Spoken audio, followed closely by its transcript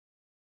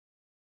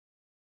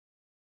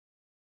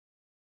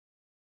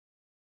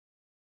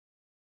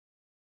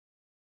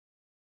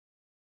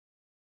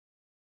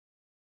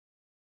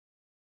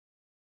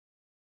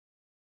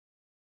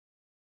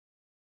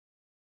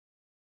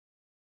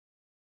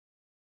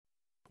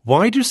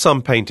Why do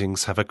some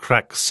paintings have a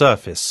cracked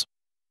surface?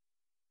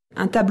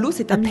 A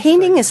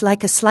painting is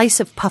like a slice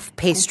of puff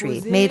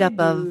pastry made up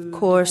of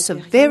course,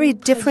 of very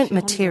different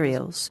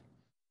materials.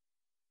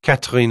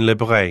 Catherine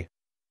Lebray,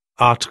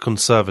 art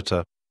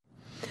conservator.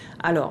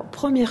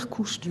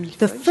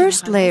 The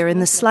first layer in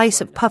the slice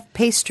of puff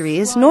pastry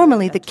is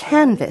normally the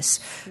canvas,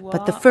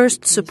 but the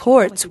first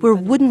supports were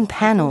wooden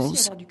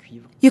panels.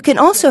 You can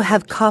also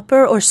have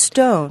copper or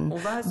stone,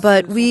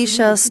 but we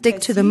shall stick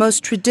to the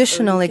most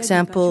traditional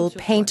example,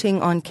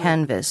 painting on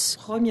canvas.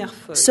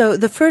 So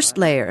the first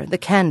layer, the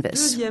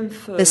canvas.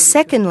 The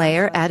second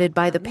layer, added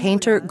by the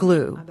painter,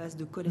 glue.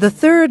 The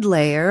third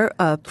layer,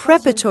 a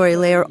preparatory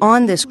layer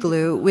on this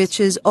glue, which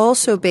is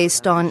also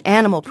based on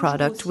animal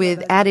product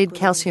with added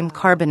calcium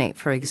carbonate,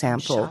 for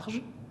example.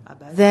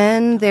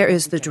 Then there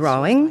is the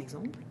drawing.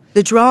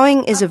 The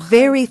drawing is a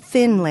very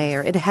thin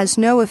layer. It has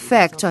no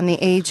effect on the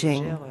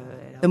aging.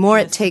 The more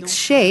it takes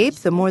shape,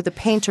 the more the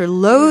painter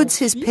loads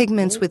his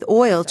pigments with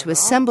oil to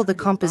assemble the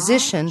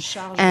composition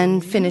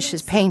and finish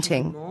his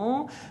painting.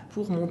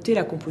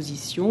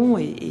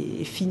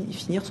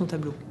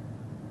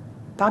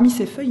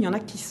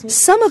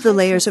 Some of the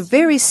layers are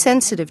very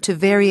sensitive to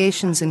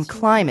variations in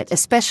climate,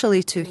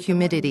 especially to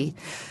humidity.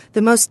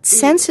 The most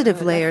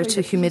sensitive layer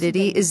to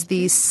humidity is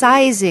the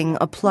sizing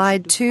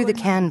applied to the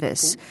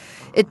canvas.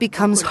 It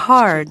becomes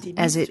hard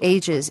as it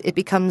ages. It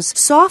becomes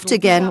soft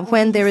again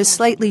when there is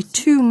slightly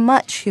too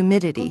much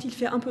humidity.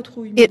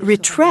 It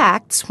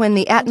retracts when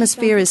the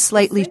atmosphere is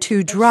slightly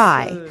too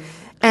dry.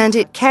 And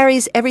it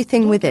carries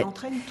everything with it.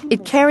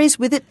 It carries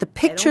with it the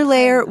picture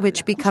layer,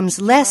 which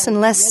becomes less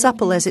and less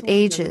supple as it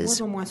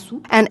ages.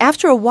 And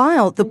after a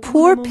while, the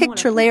poor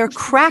picture layer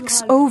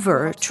cracks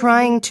over,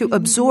 trying to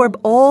absorb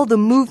all the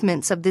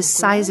movements of this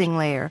sizing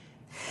layer.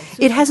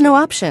 It has no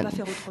option.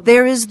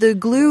 There is the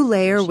glue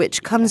layer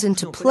which comes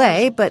into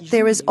play, but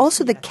there is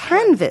also the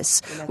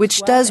canvas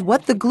which does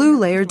what the glue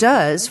layer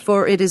does,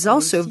 for it is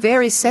also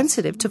very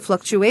sensitive to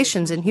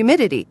fluctuations in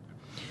humidity.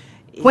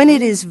 When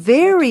it is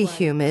very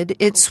humid,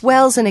 it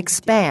swells and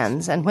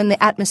expands, and when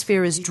the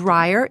atmosphere is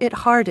drier, it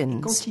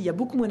hardens.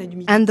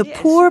 And the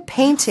poor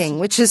painting,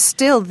 which is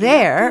still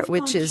there,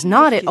 which is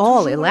not at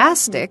all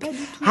elastic,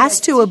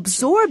 has to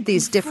absorb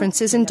these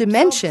differences in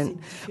dimension,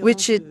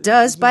 which it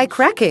does by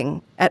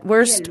cracking, at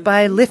worst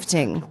by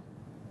lifting.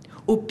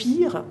 Au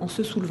pire, en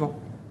se soulevant.